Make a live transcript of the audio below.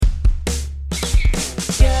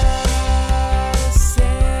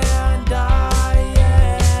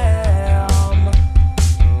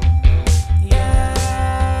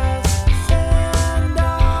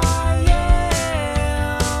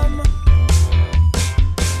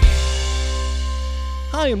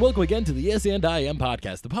Hi, and welcome again to the Yes and I Am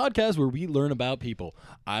podcast, the podcast where we learn about people.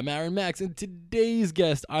 I'm Aaron Max, and today's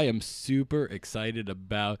guest I am super excited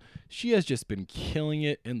about. She has just been killing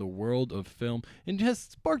it in the world of film and has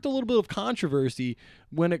sparked a little bit of controversy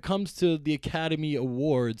when it comes to the Academy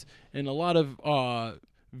Awards and a lot of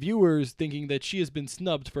viewers thinking that she has been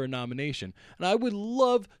snubbed for a nomination. And I would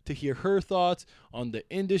love to hear her thoughts on the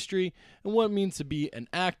industry and what it means to be an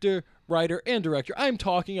actor, writer, and director. I'm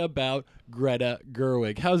talking about Greta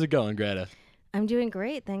Gerwig. How's it going, Greta? I'm doing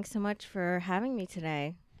great. Thanks so much for having me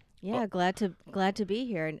today. Yeah, glad to be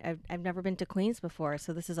here. And I've never been to Queens before,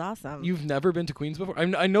 so this is awesome. You've never been to Queens before?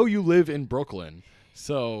 I know you live in Brooklyn,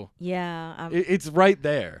 so yeah, it's right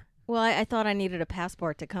there. Well, I thought I needed a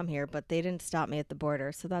passport to come here, but they didn't stop me at the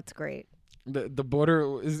border, so that's great. The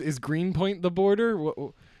border is Greenpoint the border?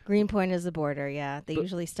 Greenpoint is the border, yeah. They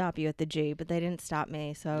usually stop you at the G, but they didn't stop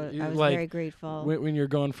me, so I was very grateful. When you're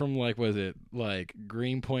going from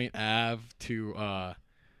Greenpoint Ave to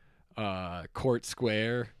Court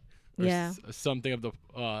Square, or something of the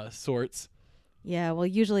sorts. Yeah, well,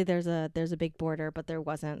 usually there's a big border, but there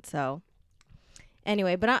wasn't. So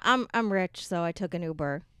anyway, but I'm rich, so I took an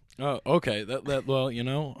Uber. Oh, okay.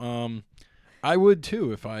 I would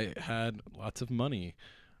too if I had lots of money.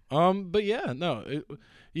 But yeah, no.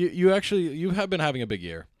 You have been having a big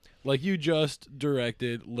year. Like, you just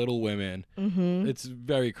directed Little Women. Mm-hmm. It's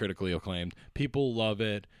very critically acclaimed. People love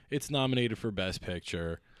it. It's nominated for Best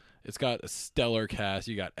Picture. It's got a stellar cast.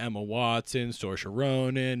 You got Emma Watson, Saoirse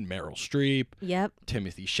Ronan, Meryl Streep, yep,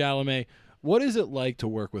 Timothée Chalamet. What is it like to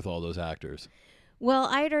work with all those actors? Well,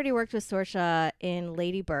 I had already worked with Saoirse in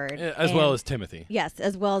Lady Bird. As well as Timothy. Yes,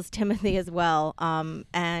 as well as Timothy as well. And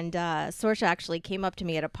Saoirse actually came up to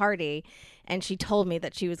me at a party, and she told me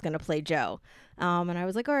that she was going to play Jo. And I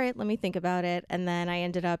was like, all right, let me think about it. And then I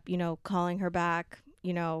ended up, calling her back,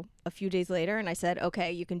 a few days later, and I said,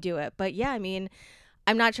 okay, you can do it. But yeah, I mean,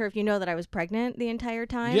 I'm not sure if you know that I was pregnant the entire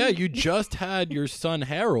time. Yeah, you just had your son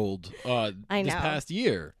Harold this past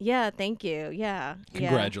year. Yeah, thank you. Yeah.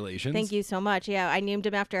 Congratulations. Yeah. Thank you so much. Yeah, I named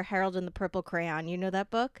him after Harold and the Purple Crayon. You know that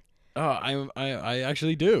book? I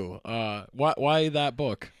actually do. Why that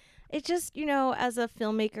book? It's just, as a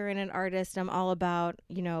filmmaker and an artist, I'm all about,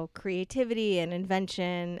 creativity and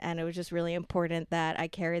invention, and it was just really important that I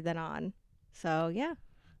carried that on. So, yeah.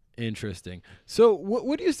 Interesting. So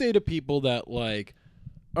what do you say to people that,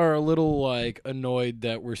 are a little annoyed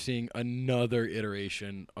that we're seeing another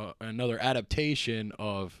iteration, another adaptation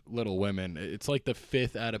of Little Women? It's like the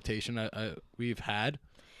 5th adaptation we've had.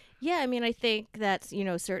 Yeah, I mean, I think that's,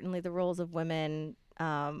 certainly the roles of women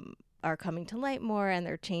are coming to light more, and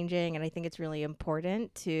they're changing, and I think it's really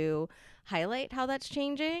important to highlight how that's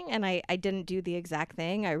changing. And I didn't do the exact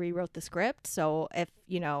thing. I rewrote the script, so if,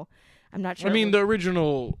 I'm not sure. I mean, the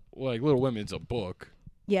original, Little Women's a book.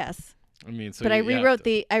 Yes. I mean, so but I rewrote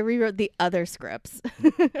the other scripts.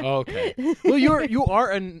 Okay. Well, you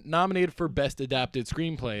are nominated for Best Adapted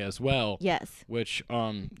Screenplay as well. Yes. Which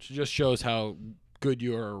just shows how good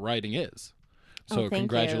your writing is. So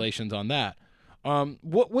congratulations on that.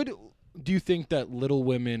 What do you think that Little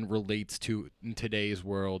Women relates to in today's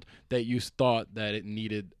world that you thought that it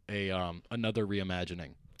needed another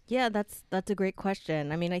reimagining? Yeah, that's a great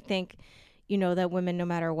question. I mean, I think that women, no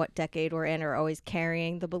matter what decade we're in, are always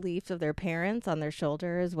carrying the beliefs of their parents on their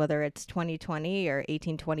shoulders, whether it's 2020 or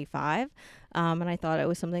 1825. And I thought it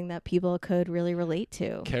was something that people could really relate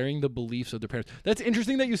to. Carrying the beliefs of their parents. That's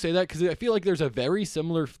interesting that you say that, because I feel like there's a very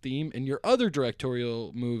similar theme in your other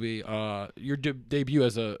directorial movie, your debut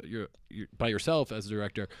as by yourself as a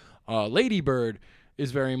director. Lady Bird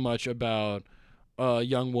is very much about a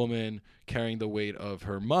young woman carrying the weight of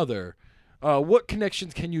her mother. What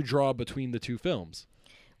connections can you draw between the two films?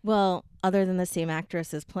 Well, other than the same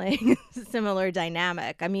actress is playing a similar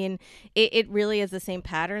dynamic. I mean, it really is the same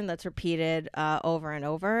pattern that's repeated over and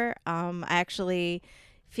over. I actually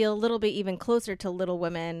feel a little bit even closer to Little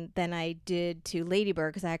Women than I did to Lady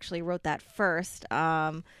Bird, because I actually wrote that first.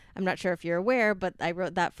 I'm not sure if you're aware, but I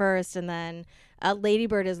wrote that first, and then Lady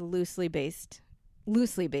Bird is loosely based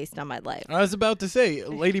on my life. I was about to say,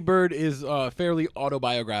 Lady Bird is fairly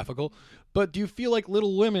autobiographical, but do you feel like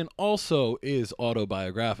Little Women also is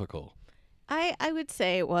autobiographical? I would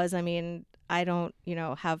say it was. I mean, I don't,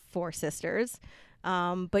 have 4 sisters.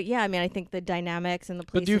 But yeah, I mean, I think the dynamics and the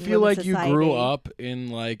place. But do you feel like society, you grew up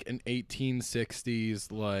in an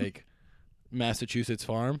 1860s Massachusetts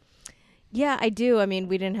farm? Yeah, I do. I mean,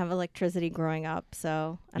 we didn't have electricity growing up,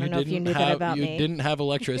 so I don't know if you knew that about me. You didn't have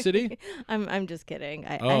electricity? I'm just kidding.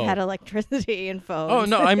 I had electricity and phones. Oh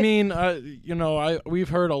no, I mean, we've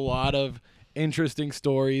heard a lot of interesting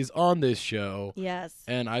stories on this show. Yes.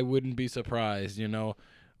 And I wouldn't be surprised,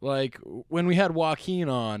 like when we had Joaquin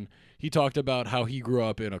on, he talked about how he grew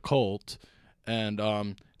up in a cult and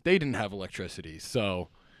they didn't have electricity. So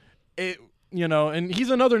and he's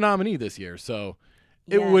another nominee this year. So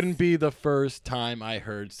it Yes. wouldn't be the first time I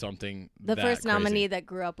heard something The that first crazy. nominee that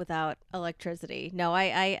grew up without electricity. No,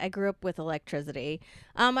 I grew up with electricity.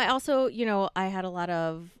 I also, I had a lot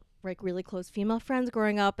of like really close female friends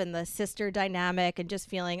growing up, and the sister dynamic and just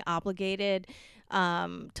feeling obligated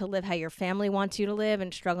to live how your family wants you to live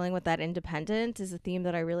and struggling with that independence is a theme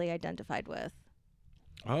that I really identified with.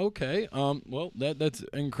 Okay. Well, that's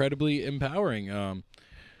incredibly empowering.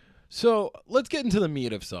 So let's get into the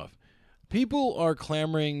meat of stuff. People are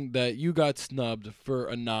clamoring that you got snubbed for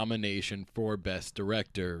a nomination for Best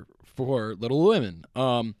Director for Little Women.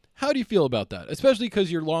 How do you feel about that? Especially because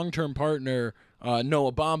your long-term partner,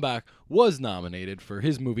 Noah Baumbach, was nominated for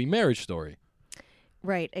his movie Marriage Story.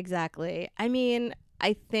 Right, exactly. I mean,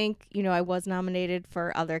 I think, I was nominated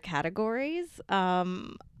for other categories.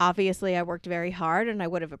 Obviously, I worked very hard and I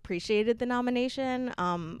would have appreciated the nomination.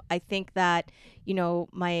 I think that,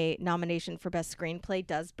 my nomination for Best Screenplay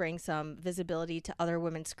does bring some visibility to other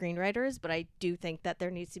women screenwriters, but I do think that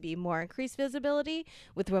there needs to be more increased visibility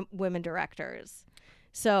with women directors.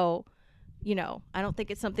 So, I don't think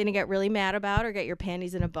it's something to get really mad about or get your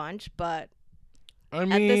panties in a bunch, but I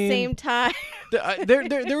mean, at the same time,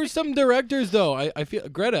 there were some directors though. I feel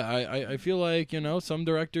Greta. I feel like some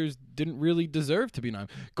directors didn't really deserve to be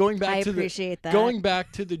nominated. Going back Going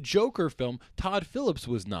back to the Joker film, Todd Phillips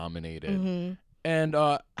was nominated. Mm-hmm. And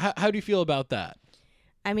how do you feel about that?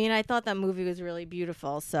 I mean, I thought that movie was really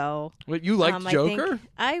beautiful. So, What, you liked Joker?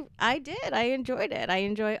 I did. I enjoyed it. I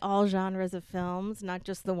enjoy all genres of films, not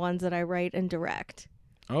just the ones that I write and direct.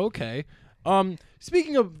 Okay.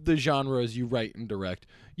 Speaking of the genres you write and direct,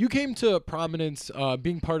 you came to prominence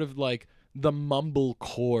being part of like the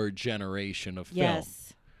mumblecore generation of film.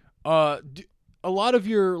 Yes. A lot of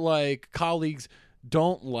your like colleagues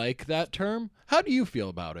don't like that term. How do you feel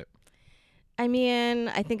about it? I mean,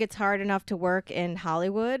 I think it's hard enough to work in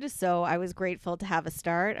Hollywood, so I was grateful to have a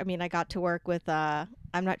start. I mean, I got to work with, I'm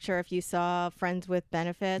not sure if you saw Friends with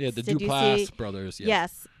Benefits. Yeah, the Did Duplass you see? brothers. Yeah.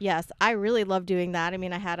 Yes. I really love doing that. I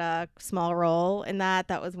mean, I had a small role in that.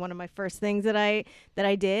 That was one of my first things that I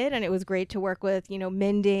did, and it was great to work with,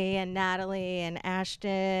 Mindy and Natalie and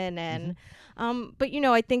Ashton. And, but,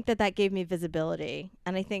 I think that gave me visibility.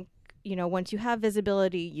 And I think, once you have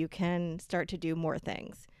visibility, you can start to do more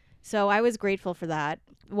things. So I was grateful for that.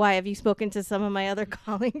 Why, have you spoken to some of my other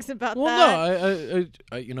colleagues about that? Well,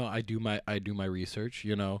 no, I do my research,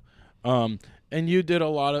 and you did a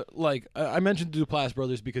lot of like I mentioned Duplass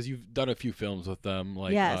brothers because you've done a few films with them,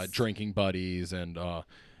 like Yes. Drinking Buddies, and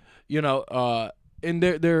and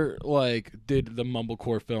they're like did the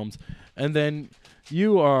mumblecore films, and then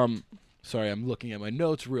you sorry, I'm looking at my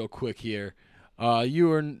notes real quick here. You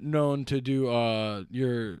were known to do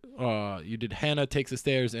you did Hannah Takes the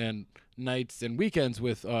Stairs and Nights and Weekends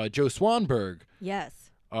with Joe Swanberg,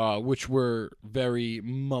 Yes. which were very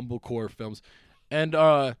mumblecore films. And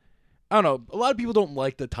I don't know, a lot of people don't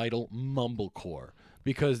like the title mumblecore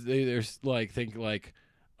because there's like think like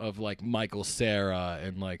of like Michael Cera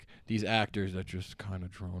and like these actors that just kind of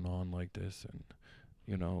drone on like this and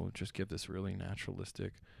just give this really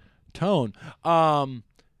naturalistic tone.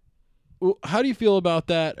 How do you feel about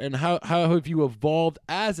that, and how have you evolved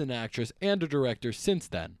as an actress and a director since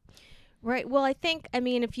then? Right. Well, I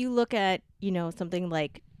mean, if you look at, something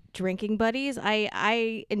like Drinking Buddies,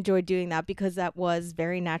 I enjoyed doing that because that was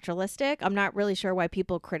very naturalistic. I'm not really sure why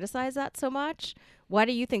people criticize that so much. Why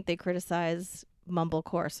do you think they criticize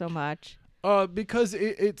mumblecore so much? Because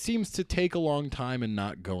it seems to take a long time and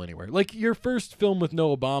not go anywhere. Like your first film with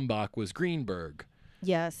Noah Baumbach was Greenberg.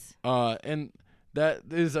 Yes. And that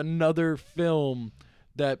is another film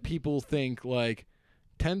that people think like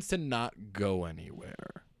tends to not go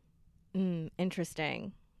anywhere.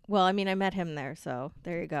 Interesting. Well, I mean, I met him there, so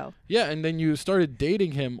there you go. Yeah, and then you started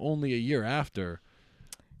dating him only a year after.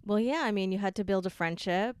 Well, yeah, I mean, you had to build a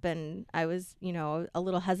friendship, and I was, a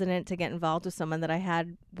little hesitant to get involved with someone that I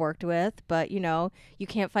had worked with, but, you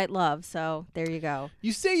can't fight love, so there you go.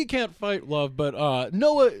 You say you can't fight love, but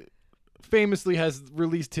Noah famously has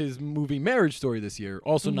released his movie Marriage Story this year,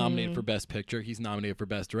 also nominated for Best Picture. He's nominated for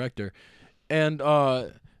Best Director. And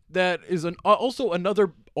that is also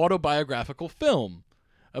another autobiographical film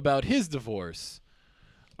about his divorce.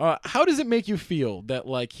 How does it make you feel that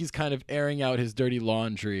like he's kind of airing out his dirty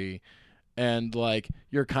laundry and like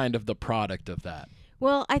you're kind of the product of that?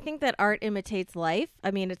 Well, I think that art imitates life.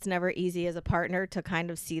 I mean, it's never easy as a partner to kind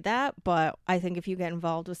of see that, but I think if you get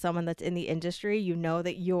involved with someone that's in the industry, you know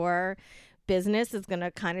that your business is going to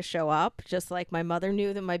kind of show up, just like my mother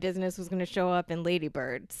knew that my business was going to show up in Lady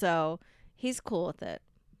Bird. So he's cool with it.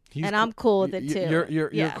 And I'm cool with it too.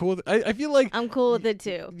 You're cool with it. I feel like I'm cool with it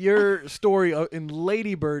too. Your story in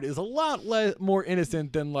Lady Bird is a lot more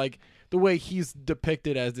innocent than like the way he's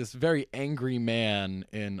depicted as this very angry man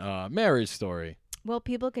in Marriage Story. Well,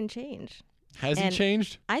 people can change. Has he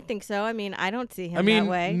changed? I think so. I mean, I don't see him that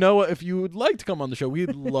way. Noah, if you would like to come on the show,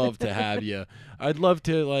 we'd love to have you. I'd love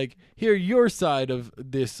to like hear your side of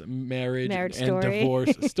this marriage and story.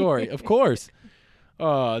 Divorce story. Of course.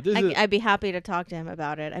 I'd be happy to talk to him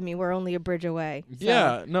about it. I mean, we're only a bridge away. So.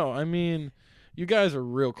 Yeah, no, I mean, you guys are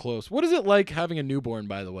real close. What is it like having a newborn,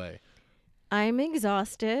 by the way? I'm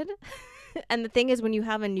exhausted. And the thing is, when you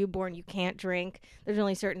have a newborn, you can't drink. There's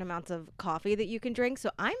only certain amounts of coffee that you can drink. So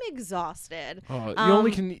I'm exhausted. You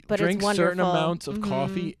only can drink certain amounts of mm-hmm.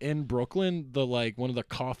 coffee in Brooklyn, one of the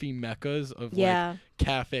coffee meccas of like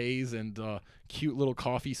cafes and cute little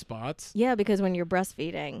coffee spots. Yeah, because when you're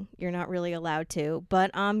breastfeeding, you're not really allowed to.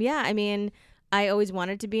 But yeah, I mean, I always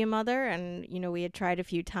wanted to be a mother, and we had tried a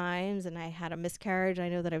few times, and I had a miscarriage. I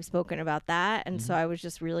know that I've spoken about that, and so I was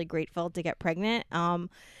just really grateful to get pregnant.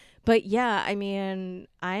 But yeah, I mean,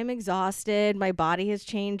 I'm exhausted. My body has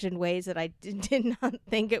changed in ways that I did not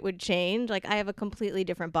think it would change. Like, I have a completely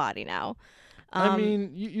different body now. I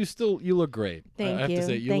mean, you look great. Thank I have you. to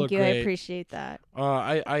say, you Thank look you. great. I appreciate that.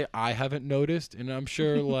 I haven't noticed, and I'm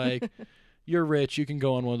sure like you're rich. You can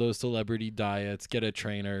go on one of those celebrity diets, get a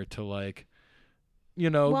trainer to like,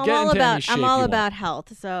 well, get into any shape I'm all you about want.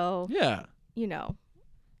 health. So yeah,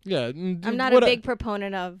 Yeah, I'm not a big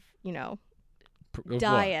proponent of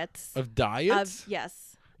diets. Of diets?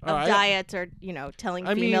 Yes. Of diets or, telling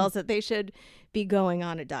females that they should be going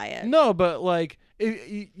on a diet. No, but like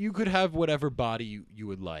you could have whatever body you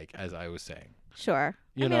would like, as I was saying. Sure.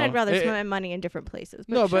 I'd rather spend my money in different places.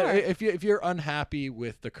 But but if you're unhappy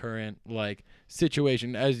with the current like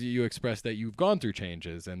situation, as you expressed that you've gone through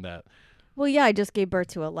changes and that. Well, yeah, I just gave birth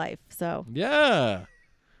to a life, so. Yeah.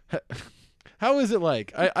 How is it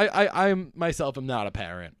like? I myself am not a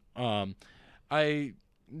parent. I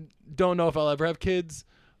don't know if I'll ever have kids,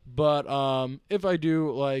 but if I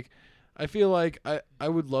do, like, I feel like I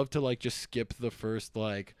would love to like just skip the first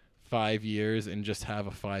like 5 years and just have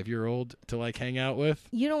a 5-year-old to like hang out with.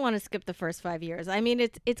 You don't want to skip the first 5 years. I mean,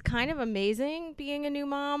 it's kind of amazing being a new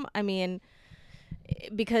mom. I mean,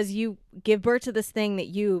 because you give birth to this thing that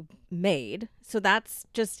you made, so that's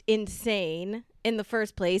just insane in the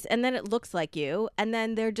first place, and then it looks like you, and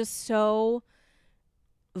then they're just so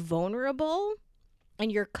vulnerable, and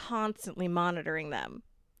you're constantly monitoring them.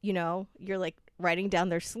 You're like writing down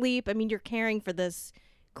their sleep. I mean, you're caring for this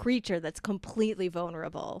creature that's completely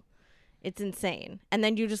vulnerable. It's insane. And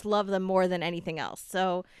then you just love them more than anything else.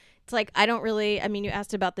 So it's like, you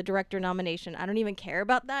asked about the director nomination. I don't even care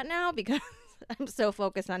about that now because I'm so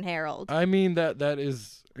focused on Harold. I mean, that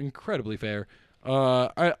is incredibly fair.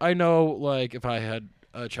 I know, like, if I had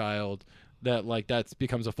a child, that like that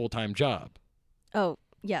becomes a full-time job. Oh,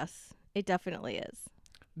 yes, it definitely is.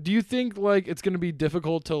 Do you think like it's going to be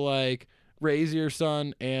difficult to like raise your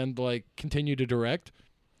son and like continue to direct?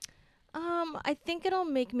 I think it'll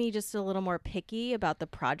make me just a little more picky about the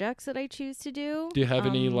projects that I choose to do. Do you have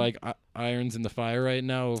any like irons in the fire right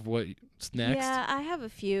now of what's next? Yeah, I have a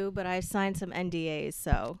few, but I've signed some NDAs,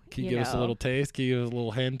 so can you give us a little taste? Can you give us a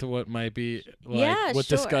little hint to what might be like what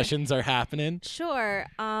discussions are happening? Sure.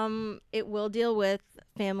 It will deal with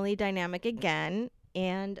family dynamic again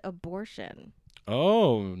and abortion.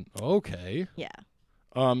 Oh, okay. Yeah.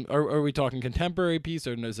 Are we talking contemporary piece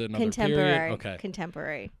or is it another period? Okay.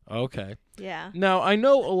 Contemporary. Okay. Yeah. Now, I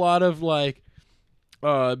know a lot of like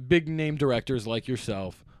big name directors like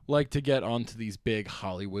yourself like to get onto these big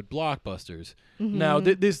Hollywood blockbusters. Mm-hmm. Now,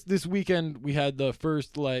 this weekend we had the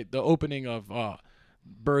first the opening of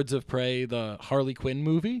Birds of Prey, the Harley Quinn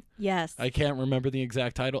movie. Yes. I can't remember the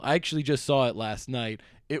exact title. I actually just saw it last night.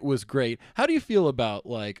 It was great. How do you feel about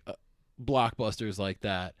like blockbusters like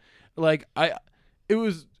that? Like I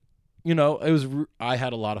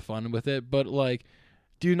had a lot of fun with it, but like,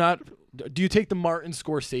 do you take the Martin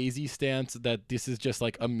Scorsese stance that this is just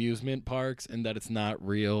like amusement parks and that it's not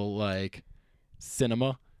real like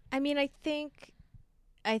cinema? I mean, I think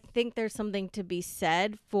there's something to be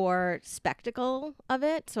said for spectacle of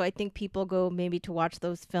it. So I think people go maybe to watch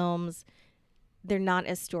those films they're not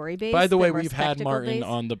as story based. By the way, we've had Martin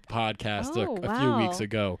on the podcast a few weeks wow.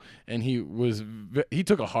 ago, and he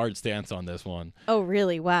took a hard stance on this one. Oh,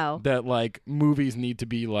 really? Wow. That like movies need to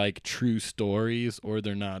be like true stories, or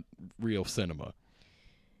they're not real cinema.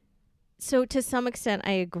 So to some extent,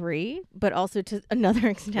 I agree, but also to another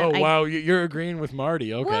extent, wow, you're agreeing with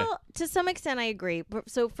Marty. Okay. Well, to some extent, I agree.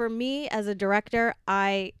 So for me as a director,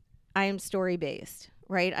 I am story based,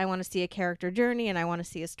 right? I want to see a character journey and I want to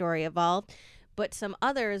see a story evolve. But some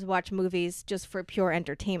others watch movies just for pure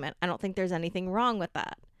entertainment. I don't think there's anything wrong with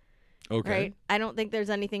that. Okay. Right? I don't think there's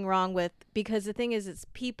anything wrong with, because the thing is, it's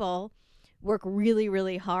people work really,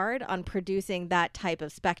 really hard on producing that type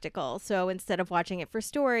of spectacle. So instead of watching it for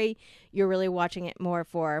story, you're really watching it more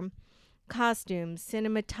for costumes,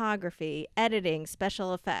 cinematography, editing,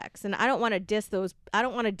 special effects. And I don't want to diss those. I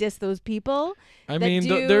don't want to diss those people. I mean,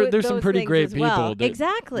 there's some pretty great people. Well.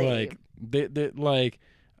 Exactly. Like they like.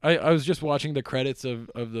 I was just watching the credits of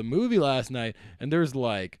the movie last night, and there's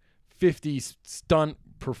like 50 stunt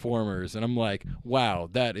performers, and I'm like, wow,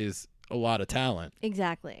 that is a lot of talent.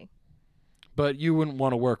 Exactly. But you wouldn't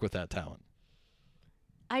want to work with that talent.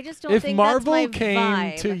 I just don't think that's Marvel my came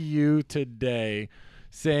vibe. to you today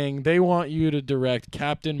saying they want you to direct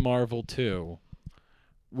Captain Marvel 2,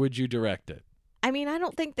 would you direct it? I mean, I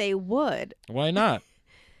don't think they would. Why not?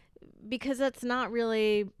 Because that's not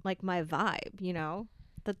really like my vibe, you know?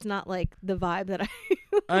 That's not like the vibe that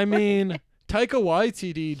I mean, Taika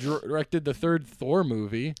Waititi directed the third Thor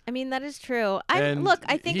movie. I mean, that is true. I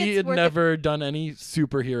think he it's had worth never done any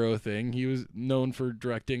superhero thing. He was known for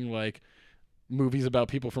directing like movies about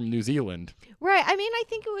people from New Zealand. Right. I mean, I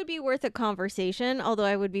think it would be worth a conversation, although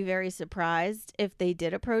I would be very surprised if they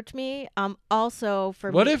did approach me. Also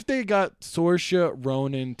for What me, if they got Saoirse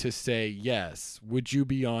Ronan to say yes? Would you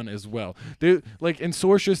be on as well? And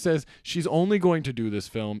Saoirse says she's only going to do this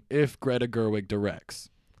film if Greta Gerwig directs.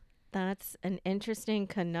 that's an interesting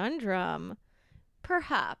conundrum.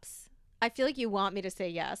 Perhaps. I feel like you want me to say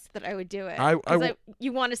yes, that I would do it.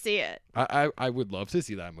 You want to see it. I would love to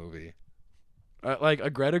see that movie. Like a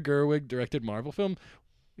Greta Gerwig directed Marvel film,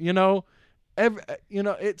 it's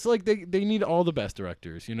like they need all the best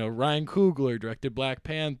directors. Ryan Coogler directed Black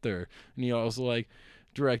Panther, and he also like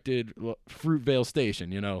directed Fruitvale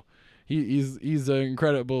Station. He's an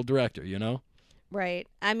incredible director. Right.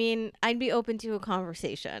 I mean, I'd be open to a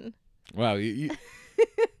conversation. Wow.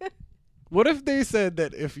 What if they said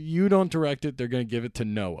that if you don't direct it, they're going to give it to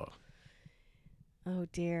Noah? Oh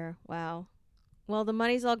dear. Wow. Well, the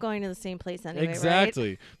money's all going to the same place anyway, exactly.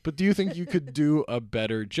 Right? But do you think you could do a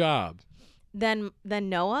better job than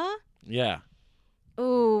Noah? Yeah.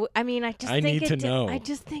 Ooh, I mean, I need to know. I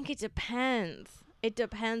just think it depends. It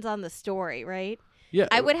depends on the story, right? Yeah.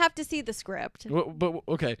 I would have to see the script. But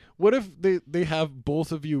okay, what if they have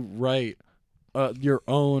both of you write your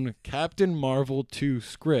own Captain Marvel 2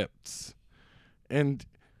 scripts, and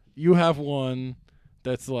you have one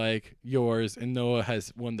that's like yours, and Noah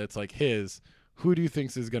has one that's like his? Who do you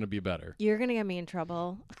think is going to be better? You're going to get me in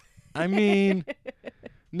trouble. I mean,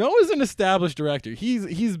 Noah's an established director.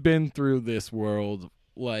 He's been through this world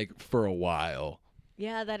like for a while.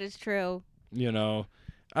 Yeah, that is true.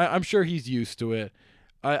 I'm sure he's used to it.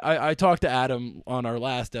 I talked to Adam on our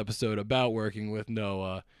last episode about working with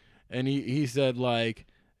Noah, and he said like,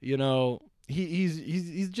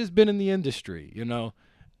 he's just been in the industry.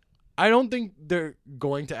 I don't think they're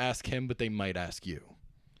going to ask him, but they might ask you.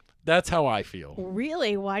 That's how I feel.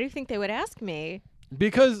 Really? Why do you think they would ask me?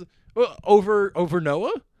 Because over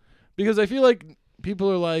Noah? Because I feel like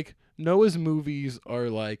people are like, Noah's movies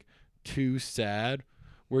are like too sad,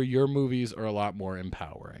 where your movies are a lot more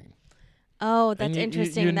empowering. Oh, that's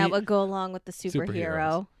interesting. That would go along with the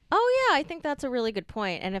superhero. Oh, yeah, I think that's a really good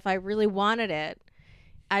point. And if I really wanted it,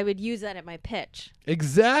 I would use that at my pitch.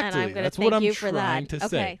 Exactly. And That's what I'm trying to say.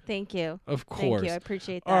 Okay, thank you. Of course. Thank you. I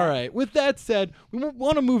appreciate that. All right. With that said, we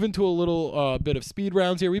want to move into a little bit of speed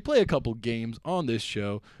rounds here. We play a couple games on this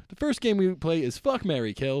show. The first game we play is Fuck,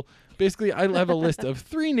 Marry, Kill. Basically, I have a list of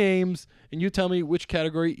 3 names, and you tell me which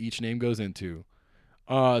category each name goes into.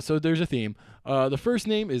 So there's a theme. The first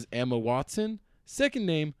name is Emma Watson. Second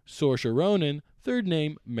name, Saoirse Ronan. Third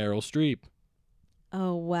name, Meryl Streep.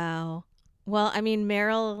 Oh, wow. Well, I mean,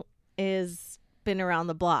 Meryl is been around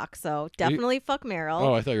the block, so definitely fuck Meryl.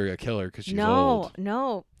 Oh, I thought you were going to kill her because she's old.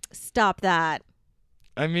 No. Stop that.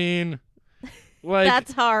 I mean, like,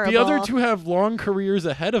 that's horrible. The other 2 have long careers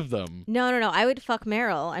ahead of them. No. I would fuck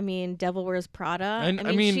Meryl. I mean, Devil Wears Prada. I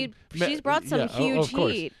mean she's brought some huge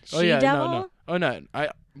heat. Devil? No. Oh, no.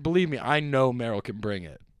 Believe me, I know Meryl can bring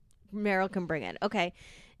it. Meryl can bring it. Okay.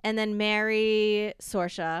 And then marry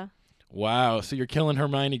Saoirse. Wow. So you're killing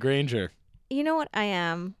Hermione Granger. You know what? I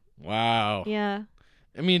am. Wow. Yeah.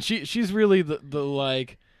 I mean, she's really the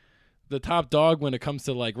like the top dog when it comes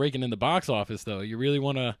to like raking in the box office, though. You really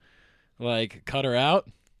want to like cut her out?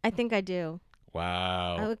 I think I do.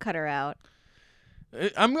 Wow. I would cut her out.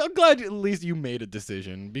 I'm glad at least you made a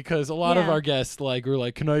decision, because a lot of Yeah. our guests like were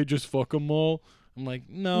like, "Can I just fuck them all?" I'm like,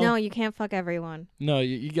 no, No, you can't fuck everyone. no,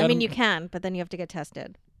 you got. I mean, you can, but then you have to get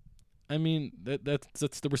tested. I mean,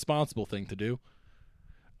 that's the responsible thing to do.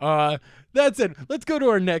 That's it. Let's go to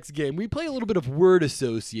our next game. We play a little bit of word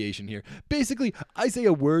association here. Basically, I say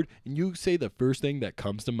a word and you say the first thing that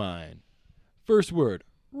comes to mind. First word: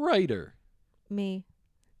 writer, Me.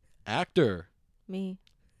 actor, Me.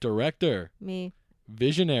 director, Me.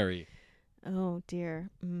 visionary, Oh, dear.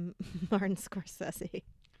 Martin Scorsese.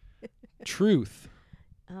 truth,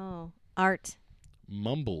 Oh. Art.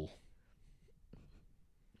 mumble,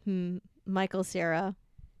 Michael Cera.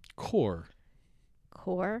 core,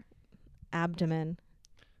 Core. Abdomen.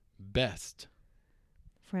 best,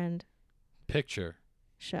 Friend. picture,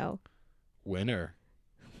 Show. winner.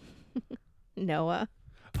 Noah.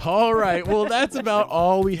 All right, well, that's about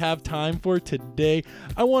all we have time for today.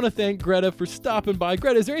 I want to thank Greta for stopping by.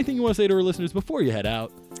 Greta, is there anything you want to say to our listeners before you head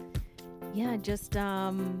out? Yeah, just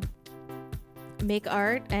make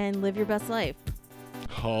art and live your best life.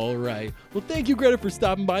 All right. Well, thank you, Greta, for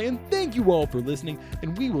stopping by, and thank you all for listening,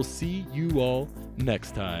 and we will see you all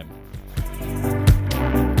next time.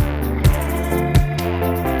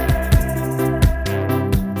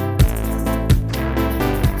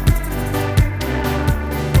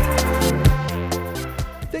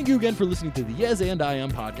 Thank you again for listening to the Yes and I Am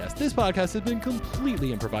podcast. This podcast has been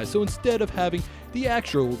completely improvised, so instead of having the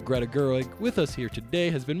actual Greta Gerwig with us here today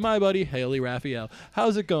has been my buddy, Haley Raphael.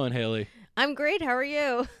 How's it going, Haley? I'm great. How are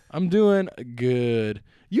you? I'm doing good.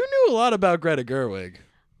 You knew a lot about Greta Gerwig.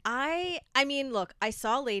 I mean, look, I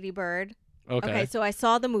saw Lady Bird. Okay. So I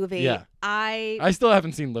saw the movie. Yeah. I still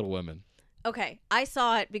haven't seen Little Women. Okay. I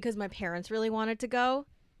saw it because my parents really wanted to go.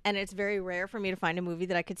 And it's very rare for me to find a movie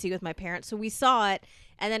that I could see with my parents. So we saw it.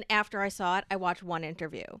 And then after I saw it, I watched one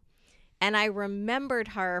interview. And I remembered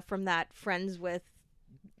her from that Friends with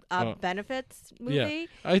Benefits movie. Yeah.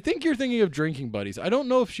 I think you're thinking of Drinking Buddies. I don't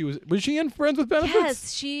know if she was she in Friends with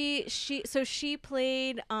Benefits? Yes, she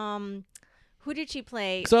played who did she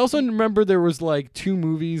play? So I also remember there was like two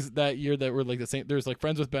movies that year that were like the same. There was like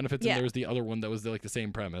Friends with Benefits, Yeah. and there was the other one that was like the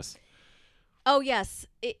same premise. Oh, yes.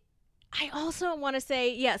 I also want to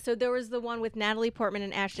say, yeah, so there was the one with Natalie Portman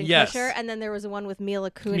and Ashton Yes. Kutcher, and then there was the one with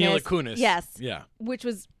Mila Kunis. Mila Kunis. Yes. Yeah. Which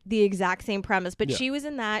was the exact same premise. But Yeah. she was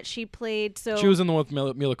in that. She played, She was in the one with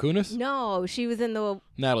Mila Kunis? No, she was in the...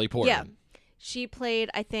 Natalie Portman. Yeah. She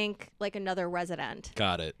played, I think, like another resident.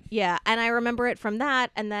 Got it. Yeah, and I remember it from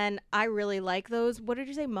that, and then I really like those, what did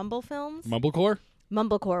you say, Mumble films? Mumblecore?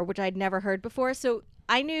 Mumblecore, which I'd never heard before. So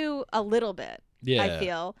I knew a little bit, Yeah. I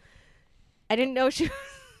feel. I didn't know she was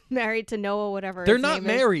married to Noah, whatever. They're his not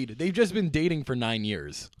name is. married. They've just been dating for 9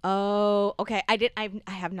 years. Oh, okay. I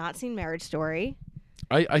have not seen Marriage Story.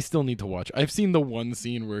 I still need to watch. I've seen the one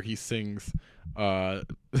scene where he sings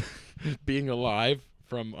Being Alive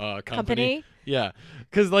from Company. Yeah.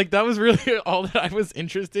 Because like that was really all that I was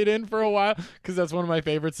interested in for a while, because that's one of my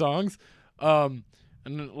favorite songs. And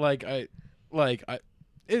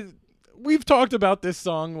we've talked about this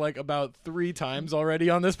song like about 3 times already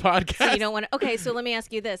on this podcast. So you don't want to. Okay, so let me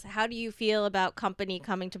ask you this: how do you feel about Company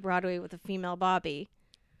coming to Broadway with a female Bobby?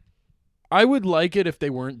 I would like it if they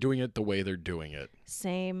weren't doing it the way they're doing it.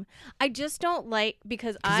 Same. I just don't like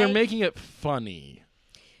because They're making it funny.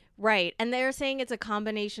 Right, and they're saying it's a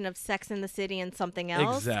combination of Sex and the City and something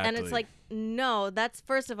else, and Exactly. it's like, no, that's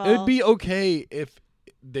first of all. It would be okay if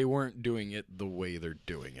they weren't doing it the way they're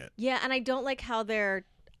doing it. Yeah, and I don't like how they're.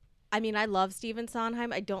 I mean, I love Stephen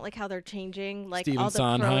Sondheim. I don't like how they're changing like Stephen all the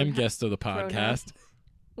Sondheim, guest of the podcast.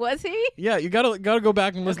 Was he? Yeah, you gotta go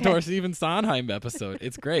back and listen to Okay. our Stephen Sondheim episode.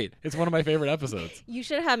 It's great. It's one of my favorite episodes. You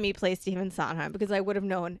should have me play Stephen Sondheim because I would have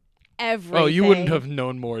known everything. Oh, you wouldn't have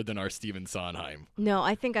known more than our Stephen Sondheim. No,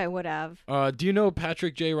 I think I would have. Do you know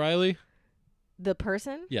Patrick J. Riley? The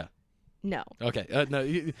person? Yeah. No. Okay.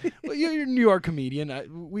 No, well, you're a New York comedian.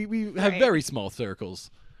 We have Right. very small circles.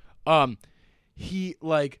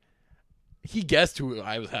 He guessed who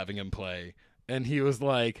I was having him play, and he was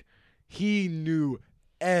like, he knew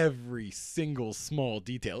every single small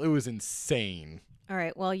detail. It was insane. All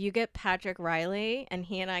right. Well, you get Patrick Riley, and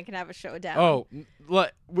he and I can have a showdown. Oh,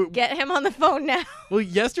 Get him on the phone now. well,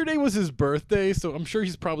 yesterday was his birthday, so I'm sure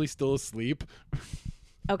he's probably still asleep.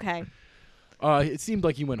 Okay. It seemed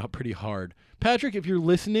like he went up pretty hard. Patrick, if you're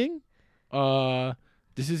listening,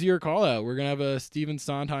 this is your call out. We're gonna have a Stephen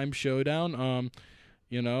Sondheim showdown.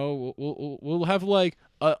 You know, we'll have like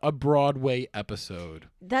a Broadway episode.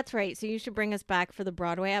 That's right. So you should bring us back for the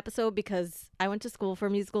Broadway episode because I went to school for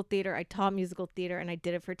musical theater. I taught musical theater and I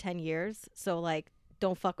did it for 10 years. So like,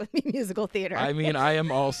 don't fuck with me, musical theater. I mean, I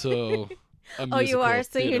am also a musical you are,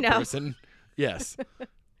 so you theater know. person. Yes.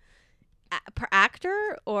 Per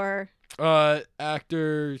actor or?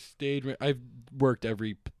 Actor, stage. I've worked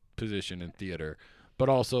every position in theater, but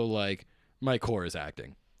also like my core is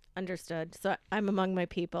acting. Understood. So I'm among my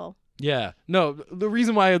people. Yeah. No, the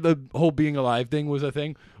reason why the whole being alive thing was a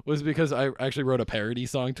thing was because I actually wrote a parody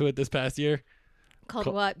song to it this past year. Called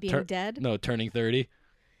what? Being dead? No, Turning 30.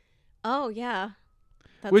 Oh, yeah.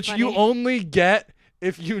 That's Which funny. you only get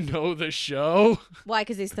if you know the show. Why?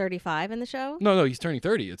 Because he's 35 in the show? No, he's turning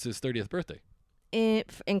 30. It's his 30th birthday.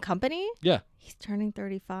 In Company? Yeah. He's turning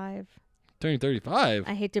 35. Turning 35.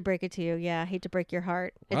 I hate to break it to you. Yeah, I hate to break your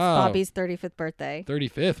heart. It's Wow. Bobby's 35th birthday.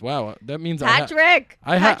 35th. Wow. That means Patrick!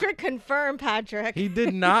 I confirm, Patrick. he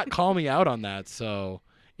did not call me out on that. So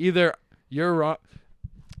either you're wrong.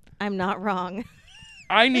 I'm not wrong.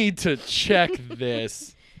 I need to check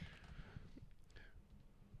this.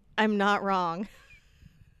 I'm not wrong.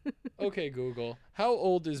 Okay, Google. How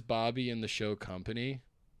old is Bobby in the show Company?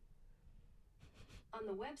 On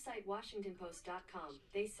the website WashingtonPost.com,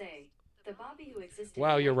 they say, the Bobby who existed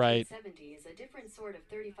Wow, in you're right. 1970 is a different sort of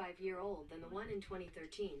 35-year-old than the one in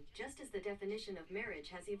 2013, just as the definition of marriage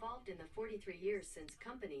has evolved in the 43 years since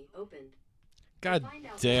Company opened. God Find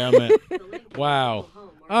out damn more, it. the link to Wow. Google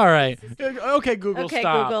Home or All right. Assistant. Okay, Google, Okay,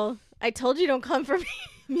 stop. Google. I told you don't come for me.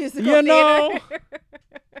 Musical You know. theater.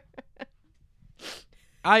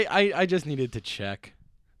 I just needed to check.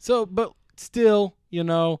 So, but still, you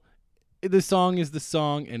know, the song is the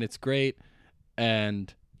song and it's great.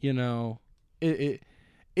 And, you know, it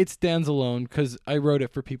stands alone because I wrote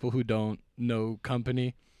it for people who don't know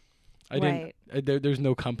Company. There's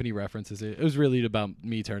no Company references. It was really about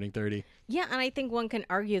me turning 30. Yeah, and I think one can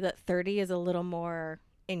argue that 30 is a little more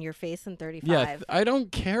in your face than 35. Yeah, I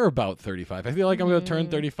don't care about 35. I feel like I'm going to turn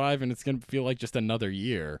 35 and it's going to feel like just another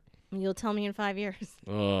year. You'll tell me in 5 years.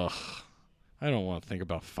 Ugh. I don't want to think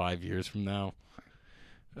about 5 years from now.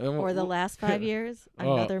 Or the last 5 years.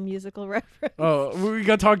 Another musical reference. Oh, we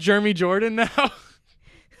got to talk Jeremy Jordan now?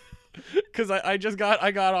 Because I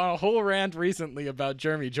got on a whole rant recently about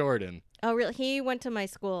Jeremy Jordan. Oh, really? He went to my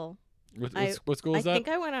school. What school is that? I think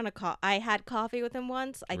I went on I had coffee with him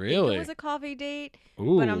once. I think Really? it was a coffee date,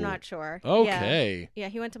 Ooh. but I'm not sure. Okay. Yeah,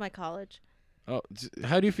 he went to my college. Oh,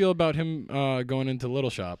 how do you feel about him going into Little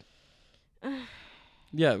Shop?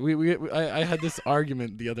 Yeah, I had this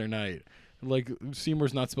argument the other night. Like,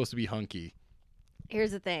 Seymour's not supposed to be hunky. Here's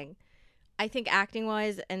the thing. I think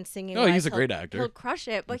acting-wise and singing Oh, he's a great actor. He'll crush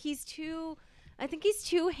it, but I think he's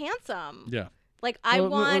too handsome. Yeah. Like, I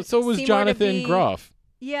want So was Seymour Jonathan to be, Groff.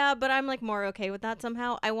 Yeah, but I'm, like, more okay with that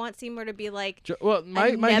somehow. I want Seymour to be, like, My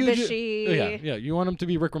huge... nebbishy. Yeah. You want him to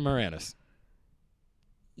be Rick Moranis.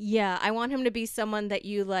 Yeah, I want him to be someone that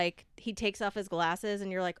you, like, he takes off his glasses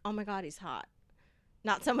and you're like, oh, my God, he's hot.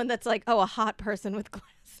 Not someone that's like, oh, a hot person with glasses.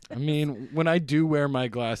 I mean, when I do wear my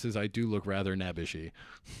glasses, I do look rather nebbishy.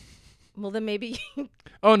 Well, then maybe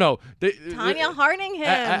Oh, no. Tanya Harding him. Do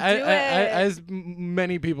it. As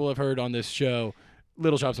many people have heard on this show,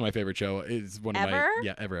 Little Shop's my favorite show. It's one of Ever? my...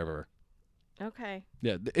 Yeah, ever. Okay.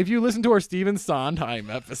 Yeah, if you listen to our Stephen Sondheim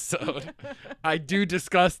episode, I do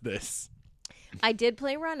discuss this. I did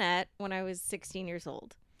play Ronette when I was 16 years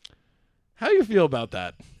old. How do you feel about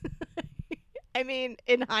that? I mean,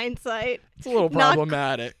 in hindsight, It's a little Not-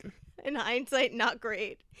 problematic. not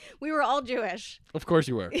great. We were all Jewish. Of course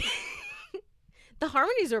you were. The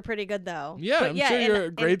harmonies were pretty good, though. Yeah, But I'm sure you're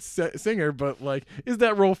a great singer, but, like, is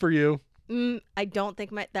that role for you? I don't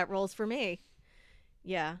think that role's for me.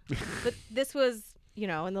 Yeah. But this was,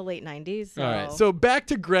 in the late 90s. So. All right, so back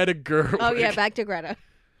to Greta Gerwig. Oh, yeah, back to Greta.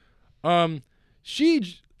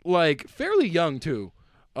 She's, like, fairly young, too.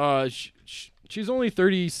 She's only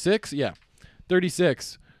 36. Yeah,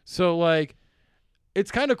 36. So, like,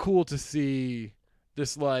 it's kind of cool to see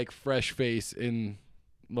this, like, fresh face in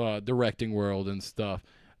directing world and stuff.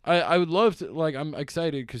 I would love to, like, I'm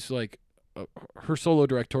excited because, like, her solo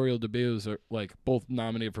directorial debuts are, like, both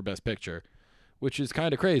nominated for Best Picture, which is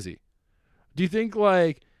kind of crazy. Do you think,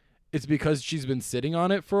 like, it's because she's been sitting on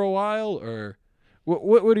it for a while, or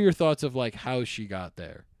what are your thoughts of, like, how she got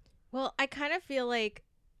there? Well, I kind of feel like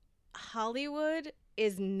Hollywood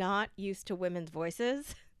is not used to women's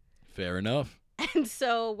voices. Fair enough. And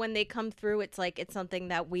so when they come through, it's like it's something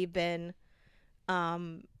that we've been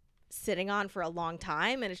sitting on for a long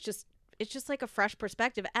time. And it's just like a fresh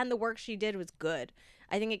perspective, and the work she did was good.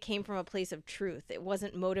 I think it came from a place of truth. It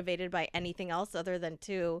wasn't motivated by anything else other than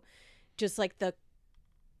to just like the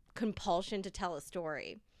compulsion to tell a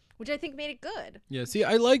story, which I think made it good. Yeah, see,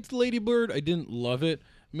 I liked Lady Bird. I didn't love it,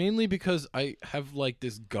 mainly because I have like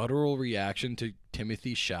this guttural reaction to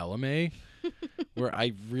Timothée Chalamet, where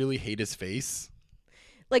I really hate his face.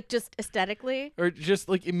 Like just aesthetically? Or just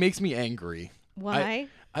like it makes me angry. Why?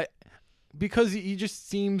 Because he just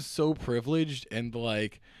seems so privileged and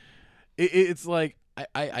like it's like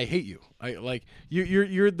I hate you. I like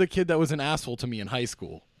you're the kid that was an asshole to me in high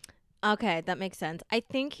school. Okay, that makes sense. I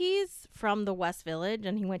think he's from the West Village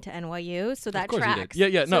and he went to NYU, so that Of course tracks. he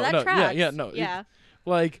did. Yeah, So that tracks. no. Yeah.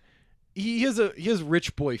 Like he has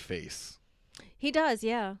rich boy face. He does,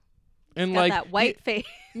 yeah. And Got like that white face.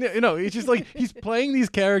 No, it's just like he's playing these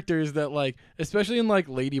characters that like, especially in like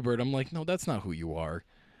Lady Bird, I'm like, no, that's not who you are.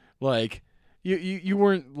 Like you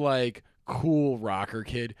weren't like cool rocker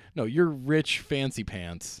kid. No, you're rich fancy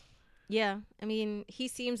pants. Yeah, I mean, he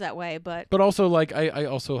seems that way, but also like I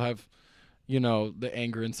also have, the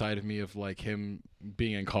anger inside of me of like him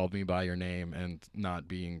being and called me by your name and not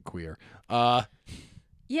being queer.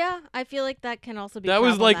 yeah, I feel like that can also be That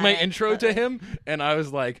was like my problematic, intro but, to like, him, and I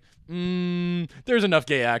was like, there's enough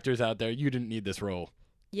gay actors out there. You didn't need this role.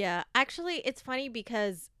 Yeah, actually, it's funny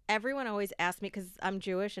because everyone always asks me, because I'm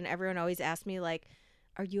Jewish, and everyone always asks me, like,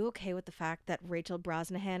 are you okay with the fact that Rachel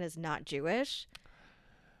Brosnahan is not Jewish?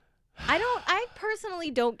 I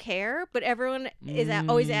personally don't care, but everyone is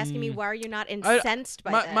always asking me, why are you not incensed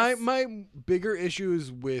by this? My bigger issue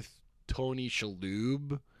is with Tony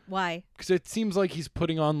Shalhoub. Why? Because it seems like he's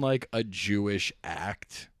putting on like a Jewish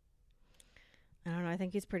act. I don't know. I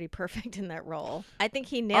think he's pretty perfect in that role. I think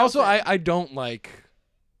he nails Also, it. I don't like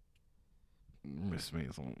Miss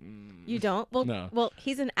Maisel. You don't? Well, No. Well,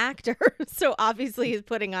 he's an actor, so obviously he's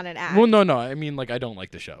putting on an act. Well, no. I mean, like, I don't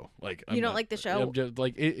like the show. Like, You don't like the show? I'm just,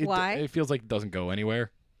 like, it Why? It feels like it doesn't go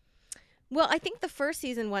anywhere. Well, I think the first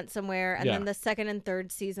season went somewhere, and Yeah. then the second and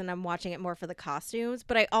third season, I'm watching it more for the costumes.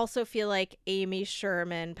 But I also feel like Amy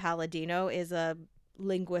Sherman Palladino is a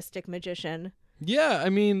linguistic magician. Yeah, I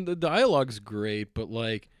mean, the dialogue's great, but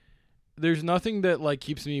like, there's nothing that like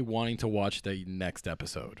keeps me wanting to watch the next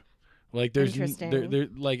episode. Like, there's Interesting.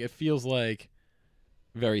 like it feels like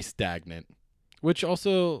very stagnant. Which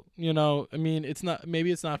also, I mean,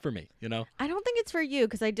 maybe it's not for me. I don't think it's for you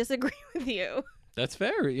because I disagree with you. That's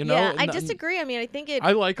fair. Yeah, I disagree. I mean, I think it.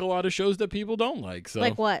 I like a lot of shows that people don't like. So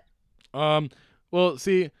Like what? Well,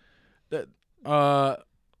 see, that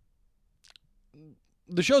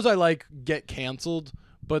the shows I like get canceled,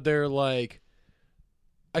 but they're like,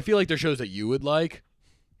 I feel like they're shows that you would like.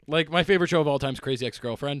 Like, my favorite show of all time is Crazy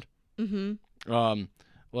Ex-Girlfriend. Mm-hmm.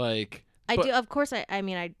 Like, I but- do. Of course, I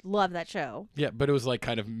mean, I love that show. yeah, but it was like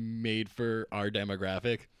kind of made for our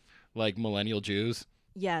demographic, like millennial Jews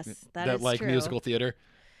Yes, that is like true. musical theater.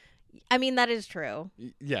 I mean, that is true.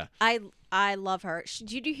 Yeah, I love her.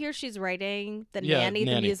 Did you hear she's writing the Yeah, Nanny,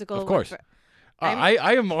 the Nanny, musical? of course. I'm-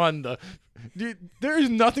 I am on the. Dude, there is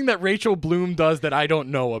nothing that Rachel Bloom does that I don't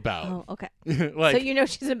know about. Oh, okay. Like, So you know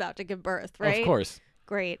she's about to give birth, right? of course.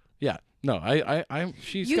 Great. Yeah. No,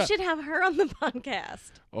 she's You got, should have her on the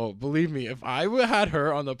podcast. Oh, believe me, if I had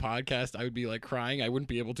her on the podcast, I would be like crying. I wouldn't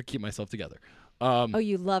be able to keep myself together. Oh,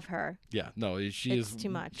 you love her. Yeah, no, she It's is too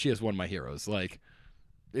much. She is one of my heroes. Like,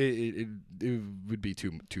 it would be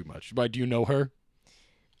too much. But do you know her?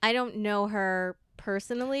 I don't know her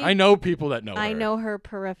personally. I know people that know her. I know her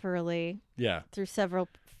peripherally Yeah, through several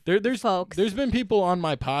there's folks. There's been people on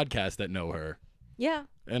my podcast that know her, Yeah.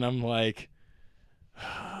 and I'm like,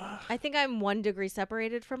 I think I'm 1 degree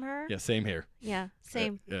separated from her. yeah, same here. Yeah,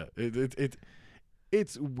 same. Yeah,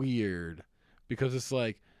 it's weird because it's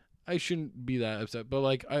like I shouldn't be that upset, but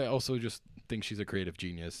like I also just think she's a creative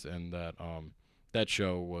genius, and that that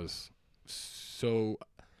show was so.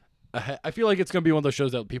 I feel like it's gonna be one of those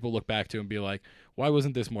shows that people look back to and be like, why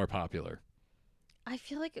wasn't this more popular? I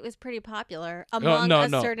feel like it was pretty popular among a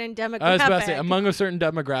certain demographic. I was about to say among a certain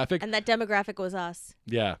demographic. And that demographic was us.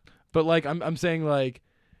 Yeah, but like I'm saying, like,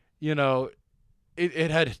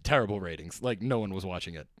 it had terrible ratings. Like, no one was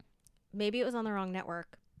watching it. Maybe it was on the wrong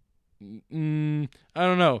network. I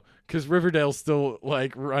don't know, because Riverdale's still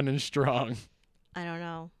like running strong. I don't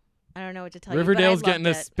know what to tell Riverdale's you. But I getting a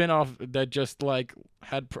loved it. spin-off that just like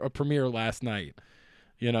had a premiere last night.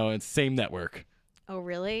 It's same network. Oh,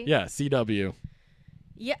 really? Yeah, CW.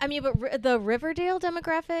 Yeah, I mean, but the Riverdale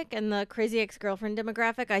demographic and the Crazy Ex-Girlfriend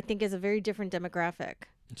demographic, I think, is a very different demographic.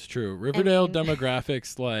 It's true. Riverdale mean-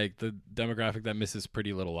 demographics like the demographic that misses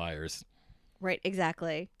Pretty Little Liars. Right,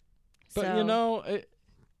 exactly. But So,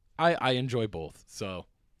 I enjoy both. So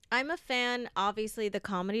I'm a fan, obviously, the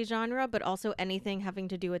comedy genre, but also anything having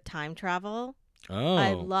to do with time travel. Oh,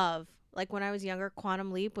 I love. Like when I was younger,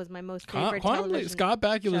 Quantum Leap was my most favorite television Scott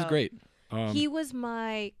Bakula's show. great. He was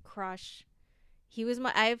my crush.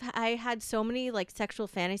 I had so many like sexual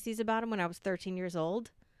fantasies about him when I was 13 years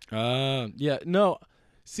old. Yeah, no.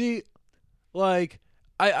 See, like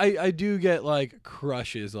I do get like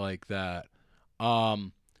crushes like that.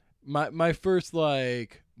 My first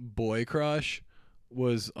like boy crush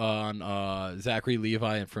was on Zachary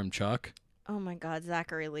Levi from Chuck. Oh my God,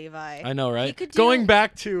 Zachary Levi. I know, He right? could Going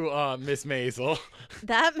back to Miss Maisel,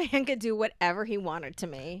 That man could do whatever he wanted to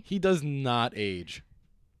me. he does not age.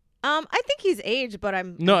 I think he's aged, but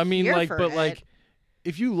I'm I mean, here like, for but it. like,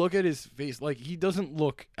 if you look at his face, like, he doesn't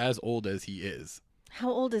look as old as he is. How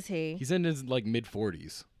old is he? He's in his like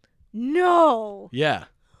mid-40s. No. Yeah,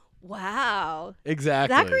 Wow.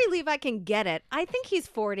 exactly. Zachary Levi can get it. I think he's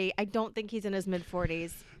 40. I don't think he's in his mid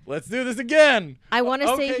 40s. Let's do this again. I want to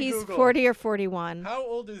Okay, say he's Google. 40 or 41. How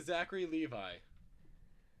old is Zachary Levi?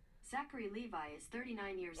 Zachary Levi is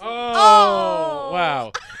 39 years Oh, old. Oh.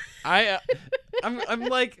 wow. I'm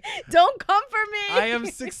like, Don't come for me. I am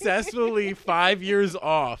successfully 5 years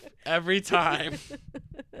off every time.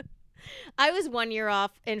 I was 1 year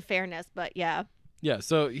off in fairness, but yeah. Yeah,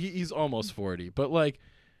 so he's almost 40, but like,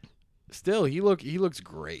 still he looks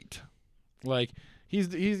great. Like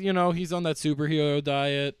he's he's on that superhero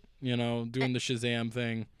diet, doing the Shazam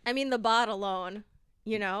thing. I mean, the bot alone,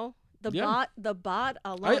 the Yeah. bot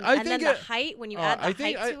alone, I and then think the height when you add the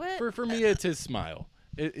height to it. For me, it's his smile.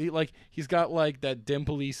 Like he's got like that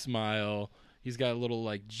dimply smile. He's got a little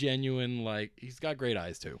like genuine like he's got great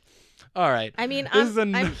eyes too. All right. I mean, This is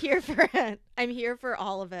I'm here for it. I'm here for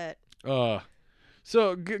all of it.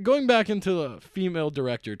 So going back into the female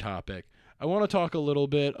director topic, I want to talk a little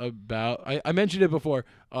bit about. I mentioned it before,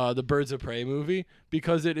 the Birds of Prey movie,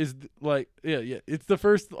 because it is like it's the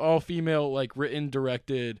first all female like written,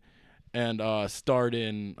 directed, and starred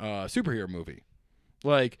in superhero movie.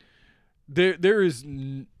 Like there is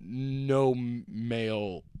no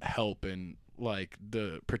male help in like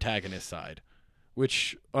the protagonist side,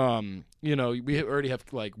 which we already have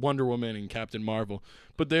like Wonder Woman and Captain Marvel,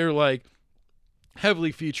 but they're like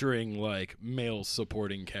heavily featuring like male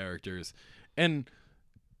supporting characters and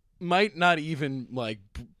might not even like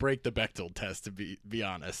break the Bechdel test, to be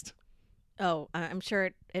honest. Oh, I'm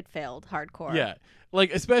sure it failed hardcore. Yeah,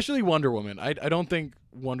 like especially Wonder Woman. I don't think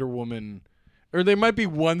Wonder Woman, or there might be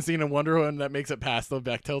one scene in Wonder Woman that makes it past the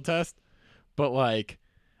Bechdel test, but like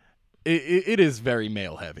it is very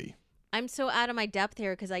male heavy. I'm so out of my depth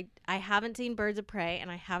here because I haven't seen Birds of Prey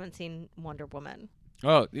and I haven't seen Wonder Woman.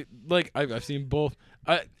 Oh, like I've seen both.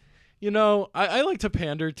 I like to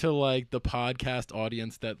pander to like the podcast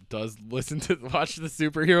audience that does watch the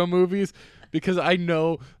superhero movies, because I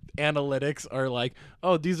know analytics are like,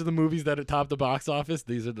 oh, these are the movies that are top the box office.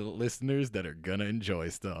 These are the listeners that are gonna enjoy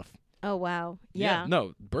stuff. Oh wow, yeah.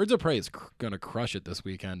 No, Birds of Prey is gonna crush it this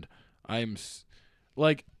weekend.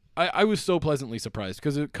 I was so pleasantly surprised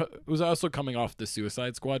because it was also coming off the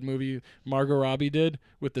Suicide Squad movie Margot Robbie did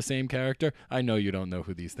with the same character. I know you don't know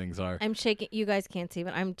who these things are. I'm shaking. You guys can't see,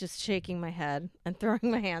 but I'm just shaking my head and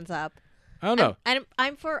throwing my hands up. I don't know.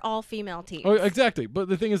 I'm for all female teams. Oh, exactly. But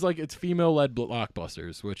the thing is, like, it's female-led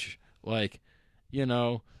blockbusters, which, like,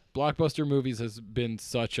 blockbuster movies has been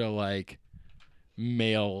such a, like,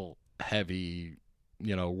 male-heavy,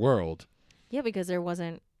 world. Yeah, because they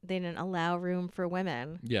didn't allow room for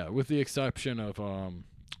women. Yeah, with the exception of,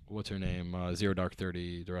 what's her name? Zero Dark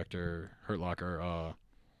 30 director, Hurt Locker.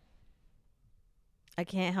 I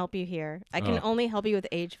can't help you here. I can only help you with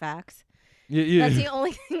age facts. Yeah. That's the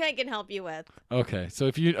only thing I can help you with. Okay,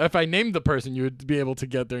 so if I named the person, you would be able to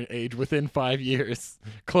get their age within 5 years,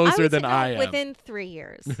 closer than I am. Within 3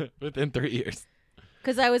 years. Within 3 years.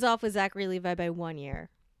 Because I was off with Zachary Levi by 1 year.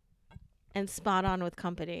 And spot on with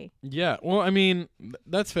Company. Yeah, well, I mean,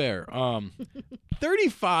 that's fair.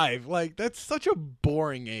 35, like, that's such a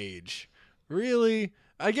boring age. Really?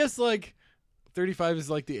 I guess, like, 35 is,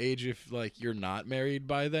 like, the age if, like, you're not married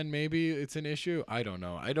by then, maybe it's an issue. I don't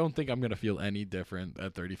know. I don't think I'm going to feel any different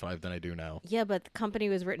at 35 than I do now. Yeah, but the Company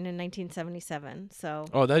was written in 1977, so...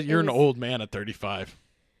 Oh, you're an old man at 35.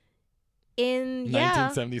 In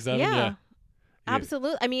 1977, yeah.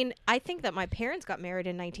 Absolutely. I mean, I think that my parents got married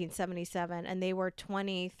in 1977, and they were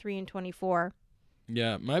 23 and 24.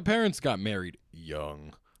 Yeah, my parents got married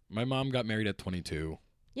young. My mom got married at 22.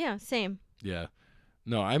 Yeah, same. Yeah.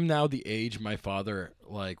 No, I'm now the age my father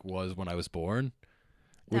like was when I was born,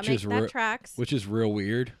 That tracks. which is real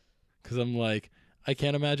weird, because I'm like, I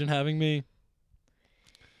can't imagine having me.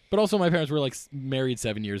 But also, my parents were like married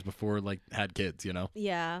 7 years before like had kids. You know,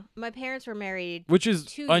 Yeah. My parents were married. which is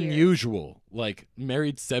 2 years. unusual. Like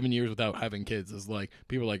married 7 years without having kids is like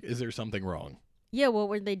people are like, is there something wrong? Yeah. What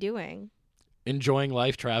were they doing? Enjoying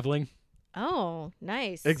life, traveling. Oh,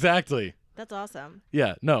 nice. Exactly. That's awesome.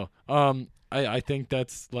 Yeah. No. I think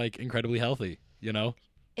that's like incredibly healthy. You know.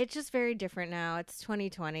 It's just very different now. It's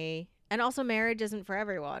 2020. And also marriage isn't for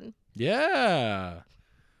everyone. Yeah.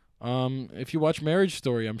 If you watch Marriage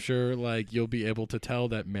Story, I'm sure like you'll be able to tell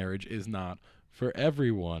that marriage is not for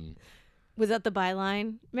everyone. Was that the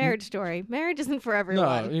byline? Marriage Story. Marriage isn't for No,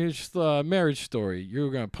 everyone. it's just a Marriage Story.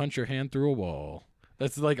 You're gonna punch your hand through a wall.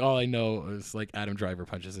 That's like all I know is like Adam Driver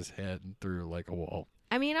punches his head through like a wall.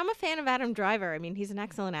 I mean, I'm a fan of Adam Driver. I mean, he's an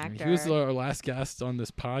excellent actor. He was our last guest on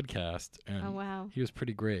this podcast, and Oh, wow. he was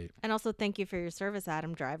pretty great. And also, thank you for your service,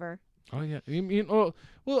 Adam Driver. Oh yeah, well,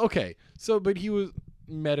 okay. So, but he was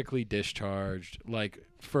medically discharged, like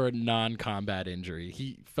for a non-combat injury.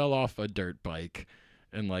 He fell off a dirt bike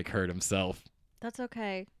and like hurt himself. That's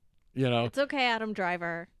okay. You know, It's okay, Adam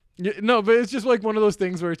Driver. no, but it's just like one of those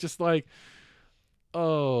things where it's just like,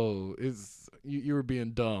 oh, you were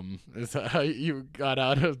being dumb. Is that how you got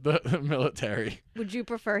out of the military? Would you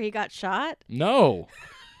prefer he got shot? No.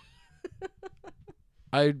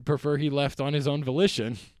 I'd prefer he left on his own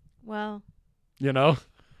volition. Well, You know,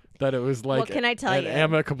 that it was like what can I tell an you?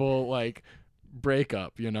 amicable like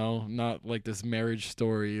breakup. You know, not like this Marriage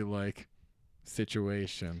Story like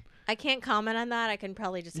situation. I can't comment on that. I can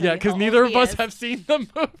probably just tell Yeah, you because how neither old of he us is. have seen the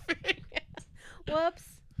movie. Whoops.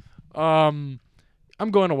 I'm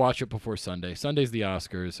going to watch it before Sunday. Sunday's the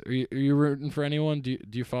Oscars. Are you rooting for anyone? Do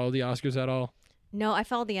you follow the Oscars at all? No, I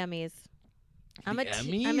follow the Emmys. I'm The a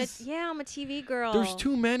Emmys? I'm a TV girl. There's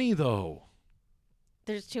too many though.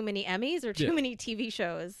 There's too many Emmys or too Yeah. many TV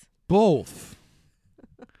shows. Both.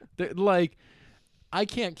 Like, I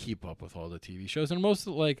can't keep up with all the TV shows, and most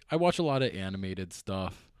of, like I watch a lot of animated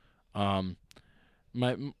stuff.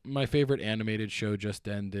 My favorite animated show just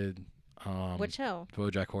ended. What show?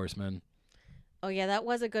 BoJack Horseman. Oh yeah, that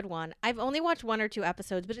was a good one. I've only watched 1 or 2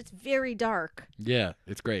 episodes, but it's very dark. Yeah,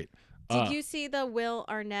 it's great. Did you see the Will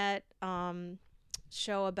Arnett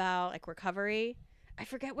show about like recovery? I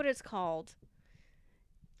forget what it's called.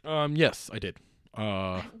 Yes, I did.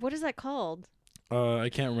 What is that called? I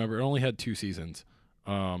can't remember. It only had 2 seasons.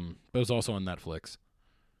 But it was also on Netflix.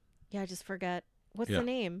 Yeah, I just forget. What's Yeah. the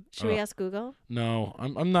name? Should we ask Google? No,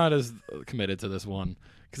 I'm not as committed to this one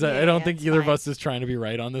because I Yeah, don't yeah, think it's either of fine. us is trying to be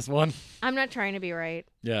right on this one. I'm not trying to be right.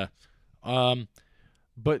 Yeah.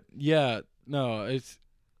 But yeah, no, it's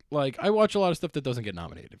like I watch a lot of stuff that doesn't get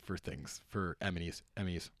nominated for things for Emmys.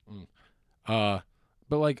 But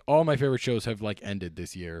like all my favorite shows have like ended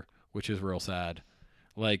this year, which is real sad.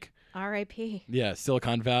 Like, R.I.P. yeah,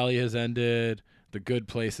 Silicon Valley has ended, The Good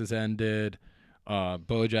Place has ended,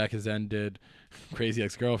 BoJack has ended, Crazy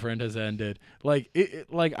Ex-Girlfriend has ended. Like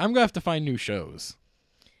like I'm gonna have to find new shows.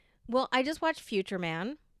 Well, I just watched Future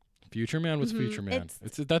Man. Future Man? What's Mhm. Future Man?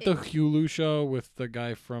 It's- Is that the Hulu show with the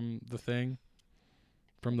guy from The Thing?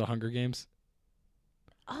 From the Hunger Games?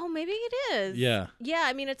 Oh, maybe it is. Yeah. Yeah,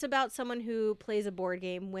 I mean, it's about someone who plays a board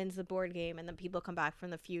game, wins the board game, and then people come back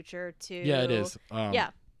from the future to. Yeah, it is.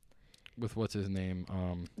 Yeah, With what's his name?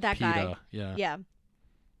 That PETA. guy. Yeah. yeah.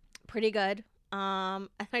 Pretty good. And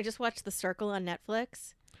I just watched The Circle on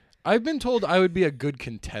Netflix. I've been told I would be a good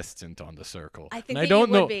contestant on The Circle. I think and that I don't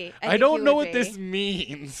you know. would be. I think don't you know would what be. this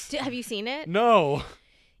means. Have you seen it? No.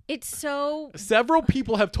 It's so. Several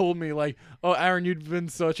people have told me like, "Oh, Aaron, you've been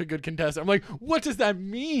such a good contestant." I'm like, "What does that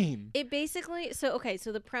mean?" It basically. So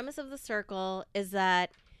the premise of The Circle is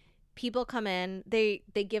that people come in, they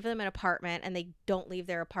give them an apartment, and they don't leave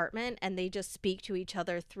their apartment, and they just speak to each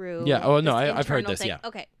other through. Yeah, oh, no, this I've heard internal this, thing. yeah.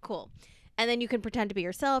 Okay, cool. And then you can pretend to be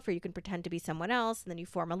yourself, or you can pretend to be someone else, and then you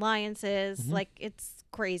form alliances. Mm-hmm. Like, it's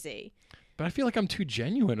crazy. But I feel like I'm too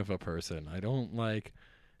genuine of a person. I don't like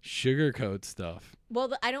sugarcoat stuff.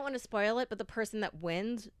 Well, I don't want to spoil it, but the person that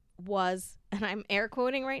wins was, and I'm air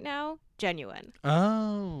quoting right now, genuine.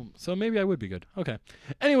 Oh, so maybe I would be good. Okay.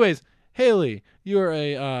 Anyways, Haley, you're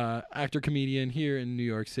a actor comedian here in New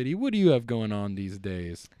York City. What do you have going on these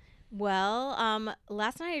days? Well,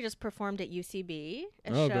 last night I just performed at UCB.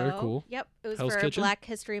 Oh, show. very cool. Yep, it was Hell's for Kitchen? Black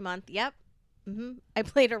History Month. Yep. I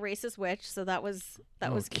played a racist witch, so that was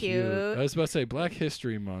cute. I was about to say Black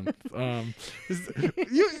History Month.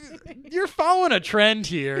 You're following a trend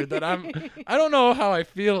here that I don't know how I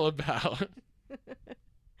feel about.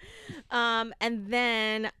 And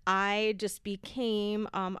then I just became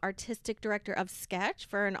artistic director of sketch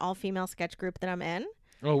for an all-female sketch group that I'm in.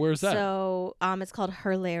 Oh, where's that? So it's called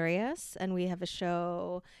Hilarious, and we have a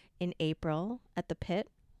show in April at the Pit.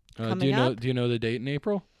 coming up. Do you know the date in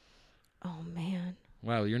April? Oh, man.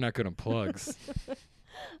 Wow, you're not good at plugs.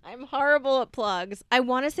 I'm horrible at plugs. I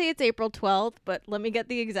want to say it's April 12th, but let me get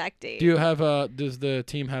the exact date. Do you have does the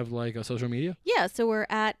team have like a social media? Yeah, so we're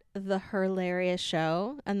at The Hilarious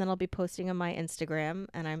Show, and then I'll be posting on my Instagram,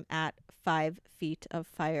 and I'm at 5 Feet of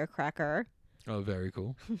Firecracker. Oh, very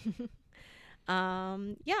cool.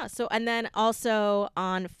 Yeah, so, and then also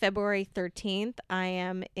on February 13th, I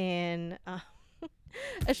am in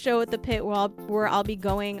a show at the Pit where I'll be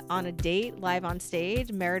going on a date live on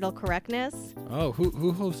stage, Marital Correctness. Oh,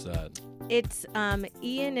 who hosts that? It's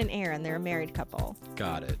Ian and Aaron. They're a married couple.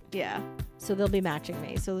 Got it. Yeah. So they'll be matching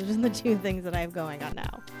me. So those are the two things that I have going on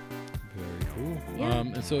now. Very cool. Yeah.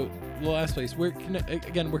 And so the last place, where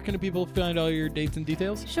can people find all your dates and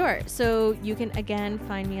details? Sure. So you can again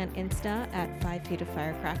find me on Insta at 5 Feet of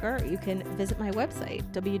Firecracker. You can visit my website,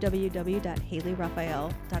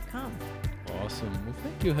 www.haley.raphael.com. Awesome. Well,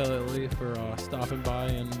 thank you, Haley, for stopping by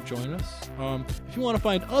and joining us. If you want to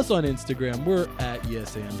find us on Instagram, we're at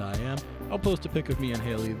Yes and I Am. I'll post a pic of me and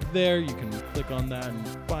Haley there. You can click on that and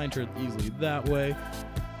find her easily that way.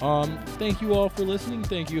 Thank you all for listening.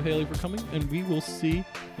 Thank you, Haley, for coming, and we will see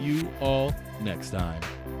you all next time.